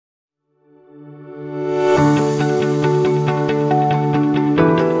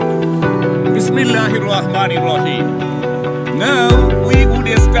Bismillahirrahmanirrahim. Now we would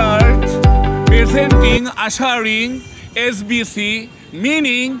start presenting, ushering SVC,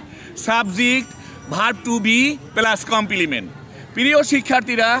 meaning subject, verb to be plus complement. প্রিয়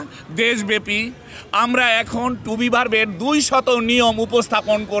শিক্ষার্থীরা, দেশব্যাপী আমরা এখন টু বি ভার্বের 200 নিয়ম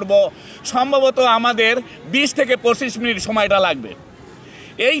উপস্থাপন করব। সম্ভবত আমাদের 20 থেকে 25 মিনিট সময়টা লাগবে।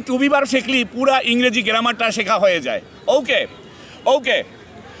 এই টু বি ভার্ব শিখলে পুরা ইংরেজি গ্রামারটা শেখা হয়ে যায়। ওকে ওকে।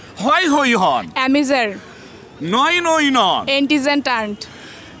 হয় হই হন, অ্যামিজার, নয় নই নন, এন্টিজেন্ট আর্ট।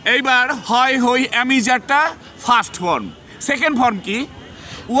 এইবার হয় হই অ্যামিজারটা ফার্স্ট ফর্ম। সেকেন্ড ফর্ম কি?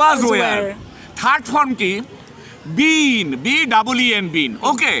 Was were. থার্ড ফর্ম কি? বিন, বি ডাবল ই এন, বিন।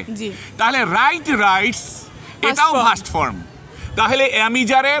 ওকে, তাহলে রাইট রাইটস এটাও ফার্স্ট ফর্ম। তাহলে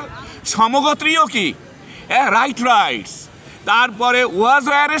অ্যামিজারের সমগোত্রীয় কি? Right rights. তারপরে ওয়াজ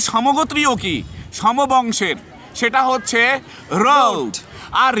ওয়ারের সমগোত্রীয় কি? সমবংশের, সেটা হচ্ছে রোড।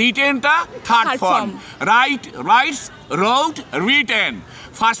 আর রিটেনটা third form. Right rights, road, written.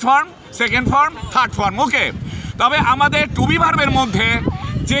 First form, second form, third form. ওকে, তবে আমাদের টু বি ভার্বের মধ্যে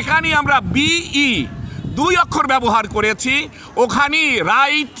যেখানে আমরা বিই 2 অক্ষর ব্যবহার করেছি, ওখানেই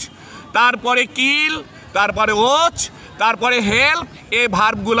রাইট, তারপরে কিল, তারপরে ওচ, তারপরে হেল্প, এই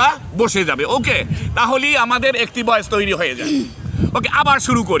ভার্বগুলা বসে যাবে। ওকে, তাহলেই আমাদের একটি ভয়েস তৈরি হয়ে যায়। ওকে, আবার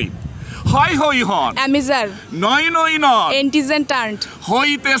শুরু করি। হয় হই হন, অ্যামিজার, নয় নই নন, এন্টিজেন্ট আর্ট।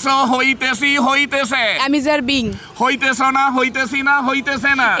 হইতেছ, হইতেছি, হইতেছে। অ্যামিজার বিং, হইতেছ না, হইতেছি না,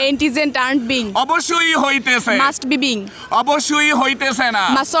 হইতেছে না। এন্টিজেন্ট আর্ট বিং, অবশ্যই হইতেছে। মাস্ট বি বিং, অবশ্যই হইতেছে না।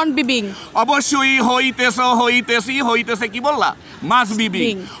 মাস্টন্ট বি বিং, অবশ্যই হইতেছ, হইতেছি, হইতেছে কি বললা? Must be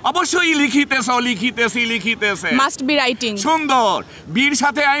being. অবশ্যই লিখিতেছ, লিখিতেছি, লিখিতেছে। Must be writing. সুন্দর। বির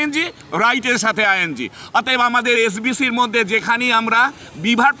সাথে আইএনজি, রাইটের সাথে আইএনজি। অতএব আমাদের এসবিসির মধ্যে যেখানেই আমরা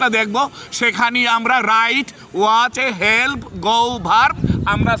বিভার্বটা দেখব, সেখানেই আমরা রাইট, ওয়াচ, হেল্প, গো, ভার্ব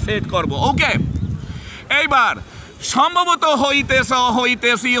আমরা সেট করব। ওকে, এইবার সম্ভবত হইতেছ,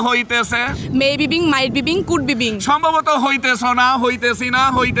 হইতেছি, হইতেছে। May be being, might be being, could be being. সম্ভবত হইতেছ না, হইতেছি না,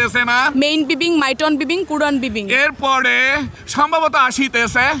 হইতেছে না। Main be being, mite on be being, could on be being. এরপরে সম্ভবত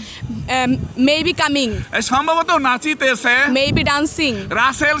আসিতেছে, মে বি কামিং। সম্ভবত নাচিতেছে, মে বি ডান্সিং।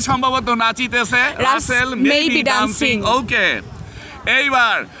 রাসেল সম্ভবত নাচিতেছে, রাসেল মে বি ডান্সিং। ওকে,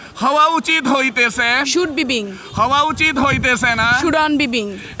 এইবার হওয়া উচিত হইতেছে, শুড বি বিং। হওয়া উচিত হইতেছে না, শুড অন বি বিং।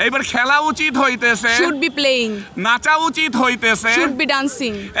 এইবার খেলা উচিত হইতেছে, শুড বি প্লেইং। নাচা উচিত হইতেছে, শুড বি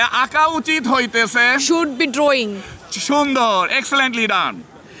ডান্সিং। আঁকা উচিত হইতেছে, শুড বি ড্রয়িং। সুন্দর, এক্সেলেন্টলি ডান।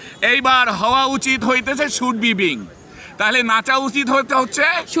 এইবার হওয়া উচিত হইতেছে শুড বি বিং, তাহলে নাচা উচিত হইতে হচ্ছে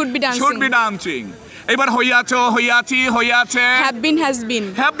should be dancing. Should be dancing. এবার হইয়াছ, হইয়াছি, হইয়াছে। Have been, has been.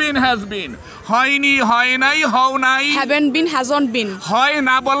 Have been, has been. হয়নি, হয় নাই, হও নাই। হ্যাভেন্ট বিন, হ্যাজন্ট বিন। হয়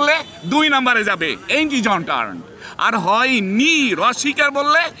না বললে 2 নম্বরে যাবে, এন্টিজেন্ট আর্ট। আর হয় নি রসিকার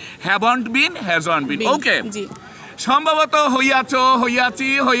বললে হ্যাভন্ট বিন, হ্যাজন্ট বিন। ওকে, সম্ভবত হইয়াছ, হইয়াছি,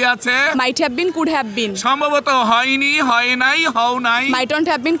 হইয়াছে। Might have been, could have been. সম্ভবত হয়নি, হয় নাই, হও নাই। মাইটন্ট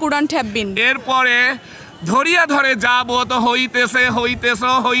have been, couldn't have been. এরপরে ধরিয়া ধরে যাবো তো হইতেছে, হইতেছ,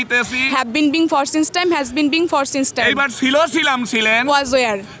 হইতেছি। Have been being for since time, has been being for since time. এইবার ছিল, ছিলাম, ছিলেন। ওয়াজ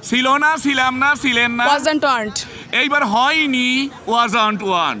ওয়ার, ছিল না, ছিলাম না, ছিলেন না। Wasn't want. এইবার হয়নি, ওয়াজন্ট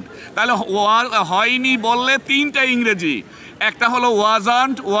ওয়ান্ট। তাহলে হয়নি বললে 3টা ইংরেজি, একটা হলো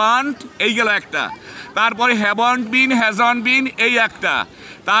ওয়াজন্ট ওয়ান্ট, এই গেল একটা। তারপরে হ্যাভন্ট বিন, হ্যাজন্ট বিন, এই একটা।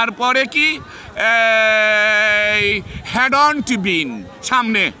 তারপরে কি হ্যাডন্ট বিন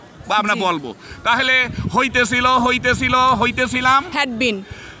সামনে আমরা বলবো। তাহলে হইতেছিল, হইতেছিল, হইতেছিলাম। হ্যাড বিন,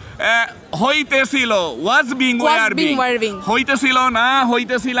 হইতেছিল, ওয়াজ বিং, ওয়ার বিং। হইতেছিল না,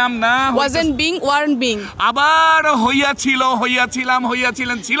 হইতেছিলাম না। Wasn't being, ওয়ারন্ট being. আবার হইয়াছিল, হইয়াছিলাম,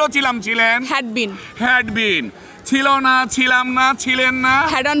 হইয়াছিলেন, ছিল, ছিলাম, ছিলেন। Had been, had been. ছিল না, ছিলাম না, ছিলেন না।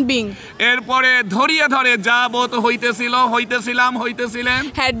 হ্যাডন বিং। এরপরে ধরিয়ে ধরে যাবো তো হইতেছিল, হইতেছিলাম, হইতেছিলেন।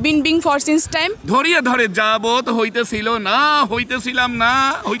 Had been being for since time. ধরিয়ে ধরে যাবো তো হইতেছিল না, হইতেছিলাম না।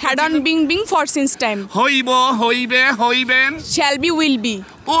 হ্যাডন being being for since time. হইব, হইবে, হইবেন। Shall be, will be.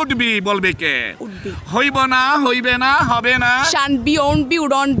 Would be বলবে কে? হইব না, হইবে না, হবে না। Shunt B, won't be,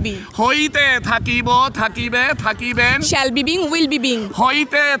 wouldn't B. হইতে থাকিব, থাকিবে, থাকিবেন। Shall be being, will be being.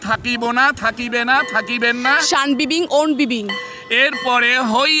 হইতে থাকিব না, থাকিবে না, থাকিবেন না। Shunt be being, won't be being. এরপরে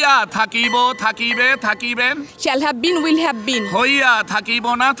হইয়া থাকিব, থাকিবে, থাকিবেন। Shall have been, will have been. হইয়া থাকিব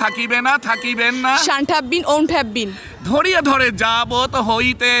না, থাকিবে না, থাকিবেন না। Shunt have been, won't have been. ধরিয়ে ধরে যাব তো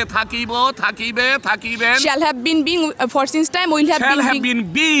হইতে থাকিব, থাকিবে, থাকিবেন। Shall have been being for since time, will have shall have bin been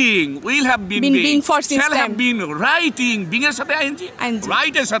being, will have been being for since shall have time. been writing, being এর সাথে ing, ing.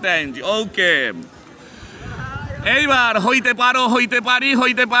 write এর সাথে ing. ওকে, এইবার হইতে পারো, হইতে পারি,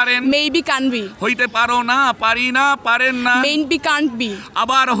 হইতে পারেন। Maybe, can be. হইতে পারো না, পারি না, পারেন না। Main be, can't be.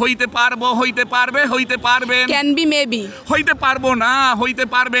 আবার হইতে পারবো, হইতে পারবে, হইতে পারবেন। Can be, maybe. হইতে পারবো না, হইতে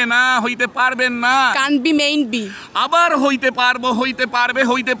পারবে না, হইতে পারবেন না। Can't be, main be. আবার হইতে পারবো, হইতে পারবে,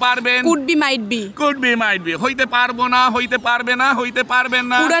 হইতে পারবেন। Could be, might be. Could be might be. হইতে পারবো না, হইতে পারবে না, হইতে পারবেন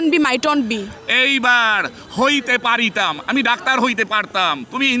না। Couldn't be, mightn't be. এইবার হইতে পারিতাম, আমি ডাক্তার হইতে পারতাম,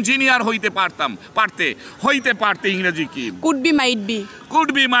 তুমি ইঞ্জিনিয়ার হইতে পারতে। হইতে পারতে ইংরেজি কি? Could be, might be. Could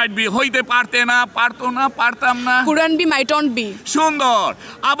be might be. হইতে পারতে না, পারতো না, পারতাম না। Couldn't be, mightn't be. সুন্দর।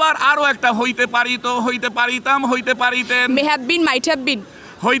 আবার আরো একটা হইতে পারিত, হইতে পারিতাম, হইতে পারিতেন। May have been, might have been.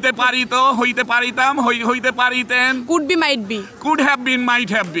 হইতে পারিত, হইতে পারিতাম, হইতে পারিতেন। Could be, might be. Could have been, might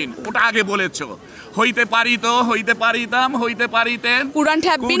have been, ওটা আগে বলেছো। হইতে পারিত, হইতে পারিতাম, হইতে পারিতেন। Couldn't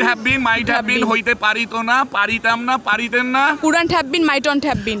have been. Could have been, might have been. হইতে পারিত না, পারিতাম না, পারিতেন না। Couldn't have been, mightn't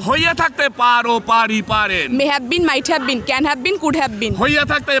have been. হইয়া থাকতে পারো, পারি, পারেন। May have been, might have been. Can have been, could have been. হইয়া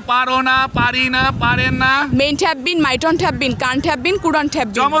থাকতে পারো না, পারি না, পারেন না। Mayn't have been, mightn't have been. Can't have been, couldn't have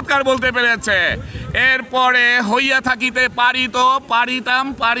been. চমৎকার বলতে পেরেছে। এরপরে হইয়া থাকিতে পারিত, পারিতাম,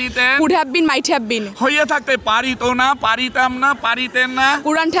 পারিতেন। Could have been, might have been. হইয়া থাকতে পারিত না, পারিতাম না, পারিতেন না।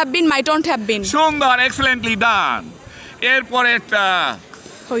 Couldn't have been, mightn't have been. সুন্দর, এক্সেলেন্টলি ডান। এরপরেরটা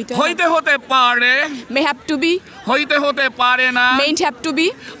হইতে হতে পারে, May have to be. হইতে হতে পারে না। Mayn't have to be.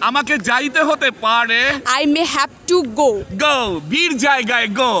 আমাকে যাইতে হতে পারে। I may have to go. গো, বীর জায়গায়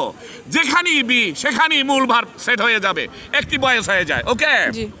গো। যেখানেই বি সেখানেই মূল ভার্ব সেট হয়ে যাবে, একটি বয়স হয়ে যায়। ওকে,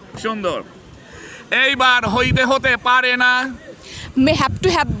 জি। সুন্দর। এইবার হইতে হতে পারে না, May have to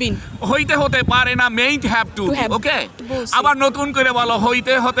have been. হইতে হতে পারে না, মেইন্ট হ্যাভ টু। To have. ওকে, বলছি। আবার নতুন করে বলো,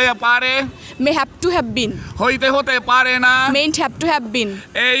 হইতে হতে পারে, May have to have been. হইতে হতে পারে না। Mayn't have to have been.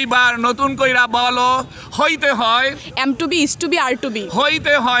 এইবার নতুন কইরা বলো, হইতে হয়, Am to be, is to be, are to be.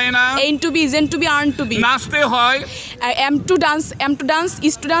 হইতে হয় না। Ain't to be, isn't to be, aren't to be. নাচতে হয়, Am to dance,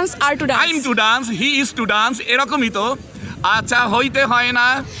 is to dance, are to dance. I'm to dance, he is to dance, এরকমই তো। আচ্ছা, হইতে হয় না।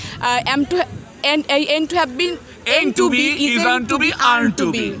 Am to and to have been. ain't to be, isn't to be, aren't to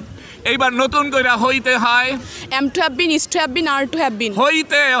be। এইবার নতুন কইরা হইতে হয়, Am to have been, is to have been, are to have been.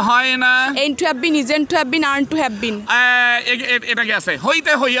 হইতে হয় না। Ain't to have been, isn't to have been, aren't to have been. এটা গেছে।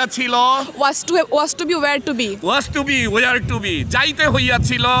 হইতে হইয়াছিল, Was to be, where to be. Was two B, war two B. যাইতে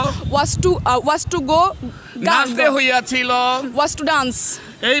হইয়াছিল, Was to go. নাচতে হইয়াছিল। Was to dance.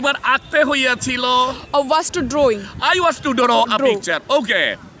 এইবার আঁকতে হইয়াছিল, Was to drawing. I was two draw a Draw. Picture. ওকে,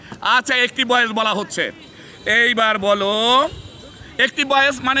 আচ্ছা, একটি বয়স বলা হচ্ছে। এইবার বলো, একটি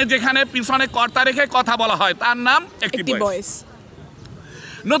বয়স মানে যেখানে পিছনে কর্তা রেখে কথা বলা হয়, তার নাম একটি Active বয়স। voice.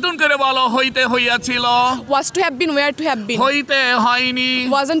 নতুন করে বলো, হইতে হইয়াছিল, Was to have been, where to have been. হইতে হয়নি।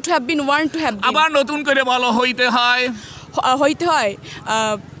 Wasn't to have been, weren't to have been. আবার নতুন করে বলো, হইতে হয়, হইতে হয়.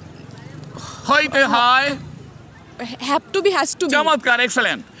 হইতে হয়। Have to be, has to be. চমৎকার,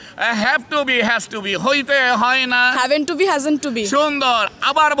 excellent. Have to B, has to B. হইতে হয় না। Haven't to be, hasn't to be. সুন্দর।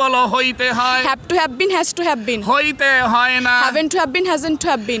 আবার বলো, হইতে হয়, Have to have been, has to have been. হইতে হয় না। Haven't to have been, hasn't to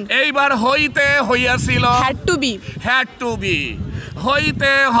have been. এইবার হইতে হইয়াছিল, Had to be. Had to B.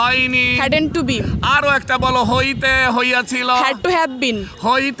 হইতে হয়নি। Hadn't to be. আরো একটা বলো, হইতে হইয়াছিল, Had to have been.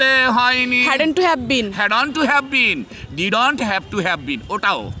 হইতে হয়নি। Hadn't to have been. Had on to have been, didn't have to have been,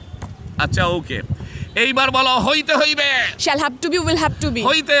 ওটাও। আচ্ছা, ওকে। এইবার বলো, হইতে হইবে, Shall have to be, will have to be.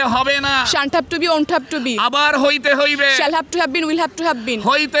 হইতে হবে না। Shan't have to be, won't have to be. আবার হইতে হইবে, Shall have to have been, will have to have been.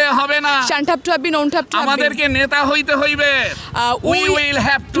 হইতে হবে না। Shan't have to have been, won't have to have been. আমাদেরকে নেতা হইতে হইবে, we will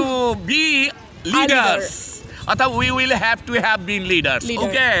have to B leaders, অর্থাৎ we will have to have been leaders. Leader.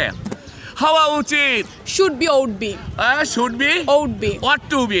 ওকে, হওয়া উচিত, Should be, ought be. Should be, Ought be. Watt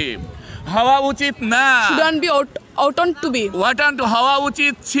two B. হওয়া উচিত না, Shouldn't be, oughtn't to be. Watt two হওয়া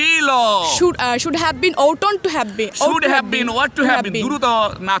উচিত ছিল, Should have been, oughtn't to have been. Should have been, watt to have been. দ্রুত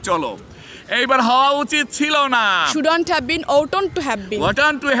না চলো। এইবার হওয়া উচিত ছিল না, Shouldn't have been, oughtn't to have been. Watt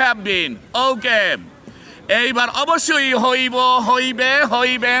to have been. ওকে, এইবার অবশ্যই হইব, হইবে,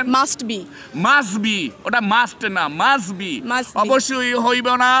 হইবেন। Must be. মাস্ট বি, ওটা মাস্ট না, মাস্ট বি। Must be. অবশ্যই হইব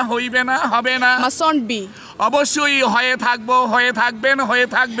না, হইবে না, হবে না। Mustn't be. অবশ্যই হয়ে থাকবো, হয়ে থাকবেন, হয়ে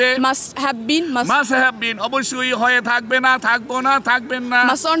থাকবে। Must have been, must have been, অবশ্যই হয়ে থাকবে না, থাকবো না, থাকবেন না।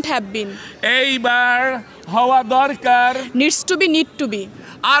 mustn't have been. এইবার হওয়া দরকার। Needs to be, need to be.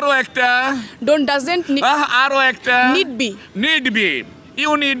 আরো একটা, Doesn't need, আরো একটা, need be. Need B.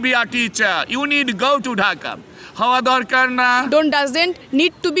 You need be a teacher, you need go to Dhaka. হওয়া দরকার না, Doesn't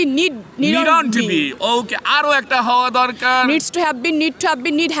need to be, নিডন্ট B. ওকে, আরো একটা হওয়া দরকার, Needs to have been, need to have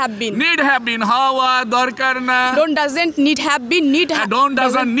been, need have been. Need have been. হওয়া দরকার না, Doesn't need have been, need have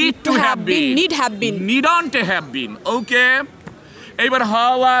doesn't need to have been, need have been. নিডন্ট have been. ওকে, এইবার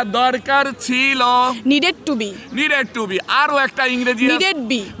হওয়া দরকার ছিল needed to be, needed to B আরো একটা ইংরেজি needed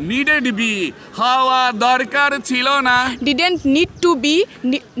be, নিডেড বি হওয়া দরকার ছিল না didn't need to be,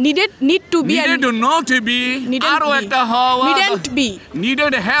 need to be, needed not be Needn't আরো be. একটা হওয়া needn't be,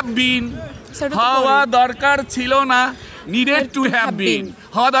 needed have been সেটা তো হওয়া পরে। দরকার ছিল না নিডেড টু হ্যাভ বিন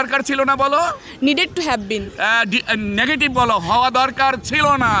হওয়া দরকার ছিল না বলো needed to have been, negative বলো হওয়া দরকার ছিল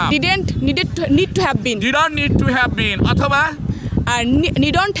না didn't need to have been, didn't need to have been অথবা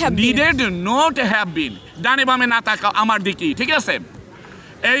needn't have been, needed not have been ডানে বামে না তাকাও আমার দিকে ঠিক আছে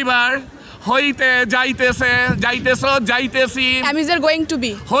এইবার হইতে যাইতেছে যাইতেছ যাইতেছি am isn't going to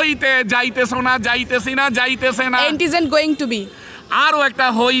be, হইতে যাইতেছ না যাইতেছি না যাইতেছে না ain't isn't going to be, আরো একটা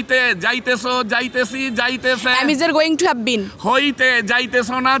হইতে যাইতেছ যাইতেছি যাইতেছে am isn't going to have been, হইতে যাইতেছ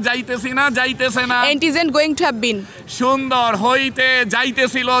না যাইতেছি না যাইতেছে না ain't isn't going to have been, সুন্দর হইতে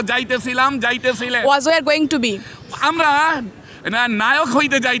যাইতেছিল যাইতেছিলাম যাইতেছিলে was were going to be, আমরা নায়ক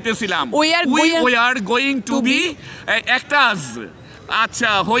হইতে যাইতেছিলাম We are going to B actors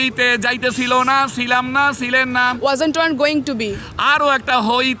আচ্ছা হইতে যাইতেছিল না ছিলাম না ছিলেন না wasn't one going to be, আরো একটা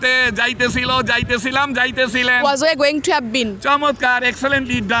হইতে যাইতেছিল যাইতেছিলাম যাইতেছিলেন was were going to have been, চমৎকার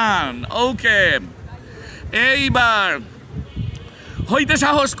এক্সেলেন্টলি ডান ওকে এইবার হইতে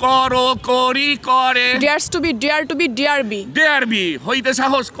সাহস করো করি করে dares to be, dare to be, dare be, dare B হইতে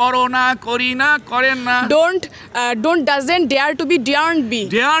সাহস করো না করি না করেন না don't doesn't dare to be, daren't be,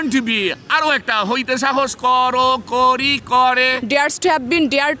 ডেয়ান্ট B আরো একটা হইতে সাহস করো করি করে dares to have been,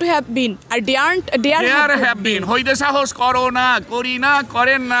 dare to have been, R dare dare have been হইতে সাহস করো না করি না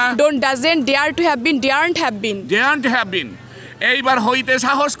করেন না don't doesn't dare to have been, daren't have been, ডেয়ান্ট have been এইবার হইতে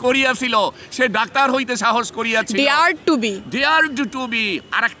সাহস করিয়াছিল সে ডাক্তার হইতে সাহস করিয়াছিল dare to be, ডেয়ার্ড two B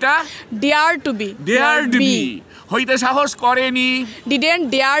আরেকটা dare to be, ডেয়ার্ড বি হইতে সাহস করেনি didn't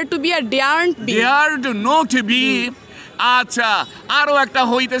dare to be, R daren't be, ডেয়ার্ড not be আচ্ছা আরো একটা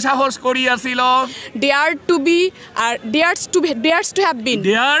হইতে সাহস করিয়াছিল dare to be, R dares to have been,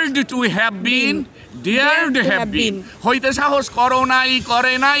 ডেয়ার্ড to have been ডেয়ার্ড to have have bin been. হইতে সাহস করো নাই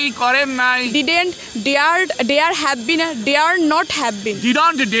করে নাই করেন নাই didn't dare have been, R dare not have been,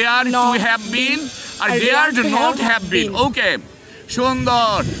 didn't dare two Not have been R R ডেয়ার্ড dare to not have have been been. ওকে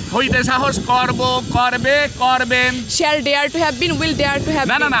সুন্দর হইতে সাহস করব করবে করবেন shall dare to have been, will dare to have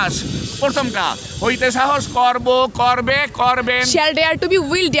না না been, না প্রথমটা হইতে সাহস করব করবে করবেন shall dare to be,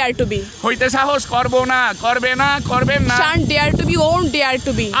 will dare to be, হইতে সাহস করব না করবে না করবেন না shan't dare to be, won't dare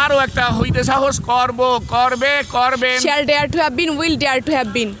to be, আরো একটা হইতে সাহস করব করবে করবেন shall dare to have been, will dare to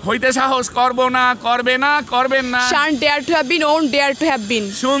have been, হইতে সাহস করব না করবে না করবেন না shan't dare to have been, won't dare to have been,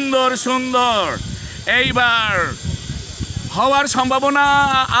 সুন্দর সুন্দর এইবার হওয়ার সম্ভাবনা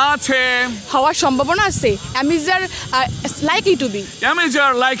আছে হওয়ার সম্ভাবনা আছে, am is likely to be,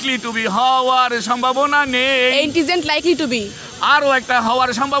 অ্যামেজার likely to B হওয়ার সম্ভাবনা নেই ain't isn't likely to be, আরো একটা হওয়ার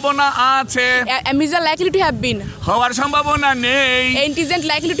সম্ভাবনা আছে am is likely to have been, হওয়ার সম্ভাবনা নেই ain't isn't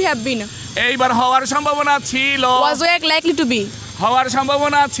likely to have been, এইবার হওয়ার সম্ভাবনা ছিল was were likely to be, হওয়ার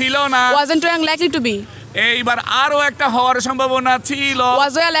সম্ভাবনা ছিল না wasn't were likely to be, এইবার আরো একটা হওয়ার সম্ভাবনা ছিল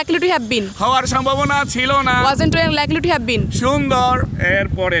was were likely to have been, হওয়ার সম্ভাবনা ছিল না wasn't were likely to have been, সুন্দর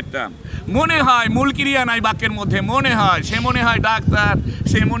এরপরেরটা মনে হয় মূল ক্রিয়া নাই বাক্যের মধ্যে মনে হয় সে মনে হয় ডাক্তার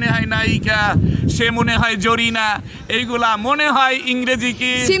সে মনে হয় নায়িকা সে মনে হয় জরিনা এইগুলা মনে হয় ইংরেজি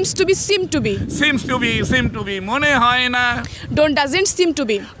কি seems to be, seem to be, seem to B মনে হয় না don't doesn't seem to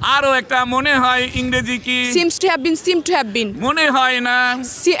be, আরো একটা মনে হয় ইংরেজি কি seems to have been, seem to have been, মনে হয় না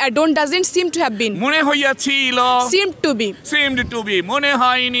don't doesn't seem to have been, মনে হইয়াছিল seemed to be, seemed two B মনে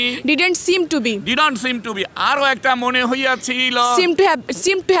হয়নি didn't seem to be, didn't seem to B আরো একটা মনে হইয়াছিল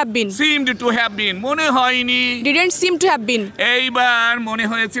seem to have been, seemed to have been মনে হয়নি didn't seem to have been, এইবার মনে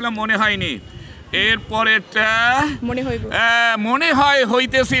হয়েছিল মনে হয়নি এরপরেরটা মনে হইব, মনে হয়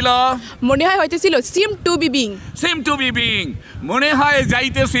হইতেছিল মনে হয় হইতেছিল, seem to be being, seem to be being মনে হয়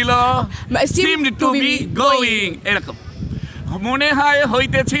যাইতেছিল সিমড টু বি গোয়িং এরকম মনে হয়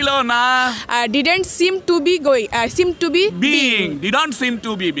হইতেছিল না didn't seem to be going, seem to be being didn't seem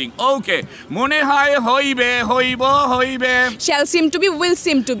to be being ওকে মনে হয় হইবে হইব হইবে shall seem to be, will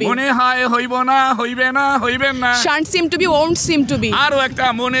seem to be, মনে হয় হইব না হইবে না হইবেন না shan't seem to be, won't seem to be, আরো একটা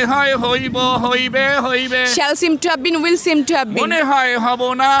মনে হয় হইব হইবে হইবে shall seem to have been, will seem to have been, মনে হয় হব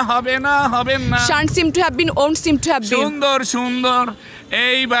না হবে না হবেন না shan't seem to have been, won't seem to have been, সুন্দর সুন্দর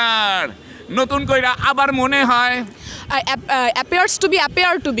এইবার নতুন কইরা আবার মনে হয় appears to be,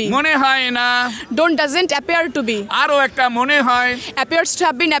 appear to be. মনে হয় না। Don't, doesn't, appear to be. আরো একটা মনে হয়। Appears to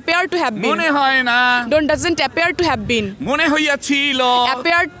have been, appear to have been. মনে হয় না। Don't, doesn't, appear to have been. মনে হইয়াছিল।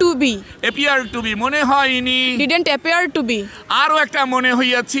 Appear to be. appear to be মনে হয়নি। Didn't appear to be. আরো একটা মনে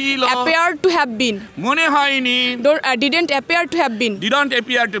হইয়াছিল। Appear to have been. মনে হয়নি। Didn't appear to have been. didn't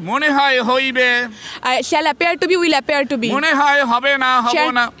appear to মনে হয় হইবে। Shall appear to be, will appear to be. মনে হয় হবে না হবে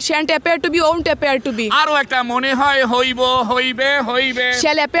না। Shan't appear to be, won't appear to be. আরো একটা মনে হয় হইব হইবে হইবে।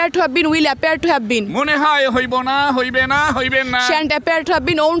 Shall appear to have been, will appear to have been. মনে হয় হইব না হইবে না হইবেন না। Shan't appear to have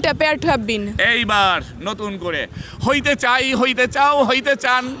been, won't appear to have been. এইবার নতুন করে হইতে চাই হইতে চাও হইতে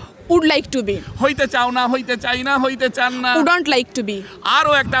চান। Would like to be. হইতে চাও না হইতে চাই না হইতে চান না। Wouldn't like to be.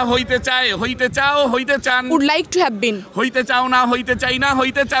 আরো একটা হইতে চাই হইতে চাও হইতে চান। Would like to have been. হইতে চাও না হইতে চাই না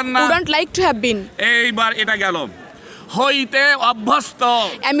হইতে চান না। Wouldn't like to have been. এইবার এটা গেল হইতে অভ্যস্ত।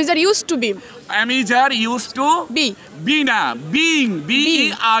 Am is are used to be. Am is are use to Be. B না বিং বি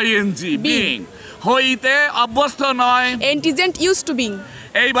Being. আর এন জি Being. বিং। হইতে অভ্যস্ত নয়। And isn't used to being.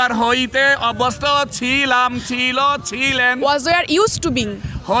 এইবার হইতে অভ্যস্ত ছিলাম ছিল ছিলেন। Was were used to being.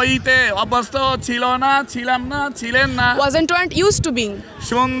 হইতে অভ্যস্ত ছিল না ছিলাম না ছিলেন না। Wasn't, weren't used to being.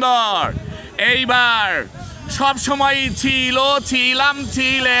 সুন্দর। এইবার সব সময় ছিল ছিলাম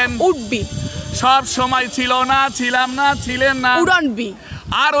ছিলেন। Would be. সব সময় ছিল না ছিলাম না ছিলেন না। Wouldn't be.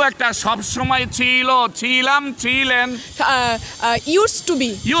 আরো একটা সব সময় ছিল ছিলাম ছিলেন। Used to be.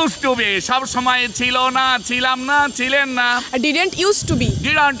 Use to B সব সময় ছিল না ছিলাম না ছিলেন না। Didn't used to be.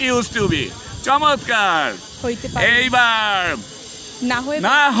 Didn't use to B. চমৎকার। হইতে পারে এইবার না হয়ে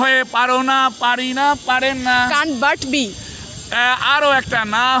না হয়ে পারো না পারি না পারেন না। can't but be. আরো একটা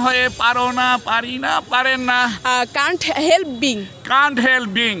না হয়ে পারো না পারি না পারেন না। Can't help being. Can't help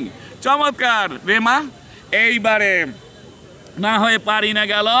being. চমৎকার রেমা। এইবারে না হয়ে পারি না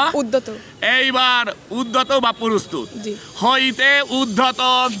গেল। উদ্ধত। এইবার উদ্ধত বা প্রস্তুত। জি। হইতে উদ্ধত।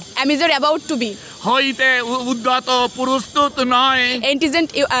 Am is are about to be. হইতে উদ্ধত প্রস্তুত নয়। And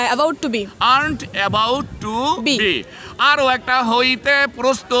isn't about to be. aren't about to Be. be আরো একটা হইতে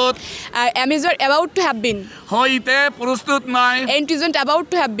প্রস্তুত। Am is are about to have been. হইতে প্রস্তুত নয়। And isn't about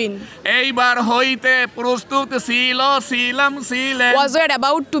to have been. এইবার হইতে প্রস্তুত ছিল ছিলাম ছিলেন। Was were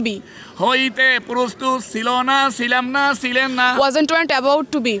about to be. হইতে প্রস্তুত ছিল না ছিলাম না ছিলেন না। Wasn't, weren't about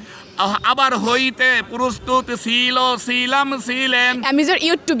to be. আবার হইতে প্রস্তুত ছিল ছিলাম ছিলেন। Am is are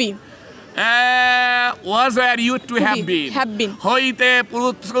yet to be. was were you to have be, been have been. হইতে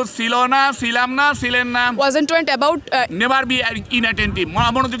প্রস্তুত ছিল না ছিলাম না ছিলেন না। Wasn't, weren't about. Never be ইনঅ্যাটেন্টিভ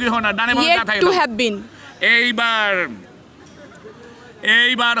মনোযোগী হও না ডানে বামে Yet কথা to have been.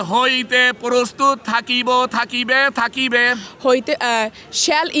 এইবার হইতে প্রস্তুত থাকিব থাকিবে থাকিবে। হইতে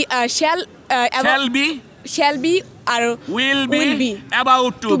shall shall be shall be R will be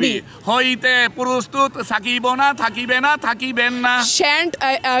about to be হইতে প্রস্তুত থাকিব না থাকিবে না থাকিবেন না। shan't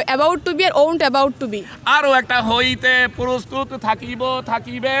about to be R won't about to be. আরো একটা হইতে প্রস্তুত থাকিব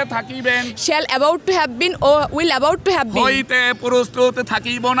থাকিবে থাকিবেন। shall about to have been or will about to have been. হইতে প্রস্তুত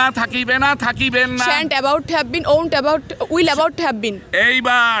থাকিব না থাকিবে না থাকিবেন না। shan't about to have been, won't about, will about to have been.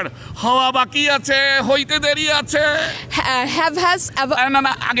 এইবার হওয়া বাকি আছে হইতে দেরি আছে। Have, has, না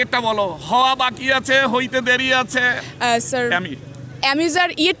না আগেরটা বলো। হওয়া বাকি আছে হইতে দেরি আছে। sir. Am is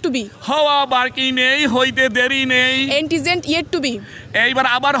are yet to be. হওয়া বাকি নেই হইতে দেরি নেই। And isn't yet to be. এইবার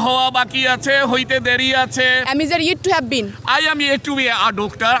আবার হওয়া বাকি আছে হইতে দেরি আছে। Am is are yet to have been. I am yet to be a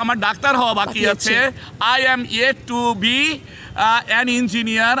doctor আমার ডাক্তার হওয়া বাকি আছে। I am yet to be an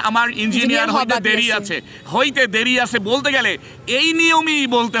engineer আমার ইঞ্জিনিয়ার হইতে দেরি আছে। হইতে দেরি আছে বলতে গেলে এই নিয়মেই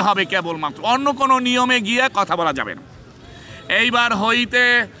বলতে হবে কেবলমাত্র, অন্য কোনো নিয়মে গিয়ে কথা বলা যাবে না। এইবার হইতে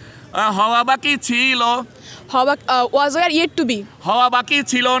হওয়া বাকি ছিল। Was were yet to be. হওয়া বাকি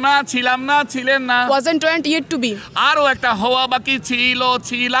ছিল না ছিলাম না ছিলেন না। Wasn't, weren't yet to be. আরো একটা হওয়া বাকি ছিল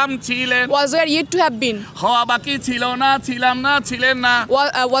ছিলাম ছিলেন। Was were yet to have been. হওয়া বাকি ছিল না ছিলাম না ছিলেন না।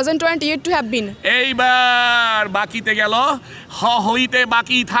 Wasn't, weren't yet to have been. এইবার বাকিতে গেল হইতে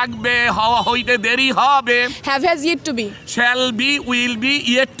বাকি থাকবে হওয়া হইতে দেরি হবে। Have, has yet to be. shall be will be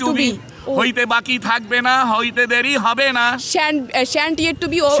yet to be হইতে বাকি থাকবে না হইতে দেরি হবে না। Shan't yet to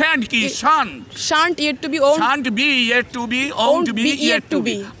be. shan't কি shan't yet to be, won't. shan't be yet to be won't be yet to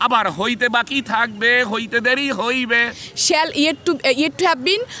be আবার হইতে বাকি থাকবে হইতে দেরি হইবে। Shall yet to have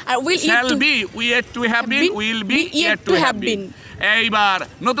been R will shall be yet to have been will be yet to have been। এইবার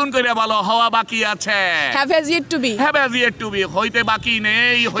নতুন করে বলো হওয়া বাকি আছে। Have, has yet to be. have has yet to be হইতে বাকি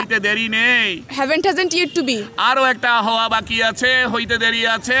নেই হইতে দেরি নেই। Haven't, hasn't yet to be. আরো একটা হওয়া বাকি আছে হইতে দেরি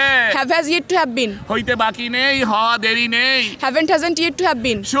আছে। Have, has yet to have been. হইতে বাকি নেই হওয়া দেরি নেই। Haven't, hasn't yet to have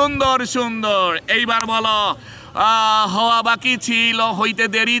been. সুন্দর সুন্দর। এইবার বলো হওয়া বাকি ছিল হইতে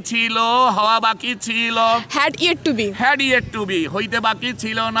দেরি ছিল হওয়া বাকি ছিল had yet to be, had yet two B হইতে বাকি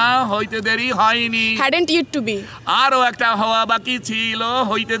ছিল না হইতে দেরি হয়নি hadn't yet to be, আরও একটা হওয়া বাকি ছিল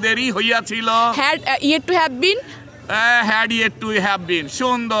হইতে দেরি হইয়াছিল had yet to have been, had yet to have been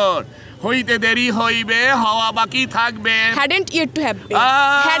সুন্দর হইতে দেরি হইবে হওয়া বাকি থাকবে hadn't yet to have been,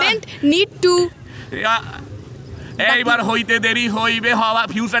 Ah. hadn't need to, এইবার হইতে দেরি হইবে হওয়া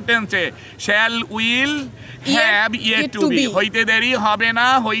ফিউচার টেন্সে shall will have yet two B হইতে দেরি হবে না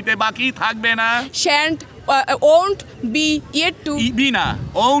হইতে বাকি থাকবে না shan't, won't be yet to, B না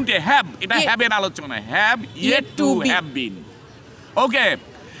ওন্ট হ্যাভ এটা Yet. হ্যাভের আলোচনা have yet two to be. Have been ওকে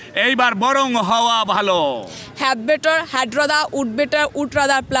এইবার বরং হওয়া ভালো have better, had rather, would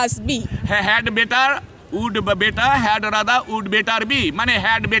rather plus be, had better would better had রাদা would better be মানে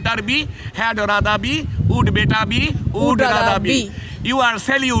had better be had রাদা B would better be would রাদা B U R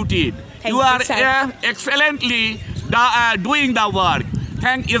স্যালিউটেড Thank you you, R sir. Excellently doing the work.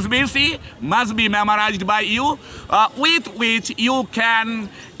 Thank SVC must be memorized by you with which you can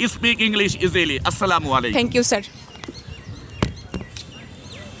speak English easily. Assalamu alaikum. thank you sir.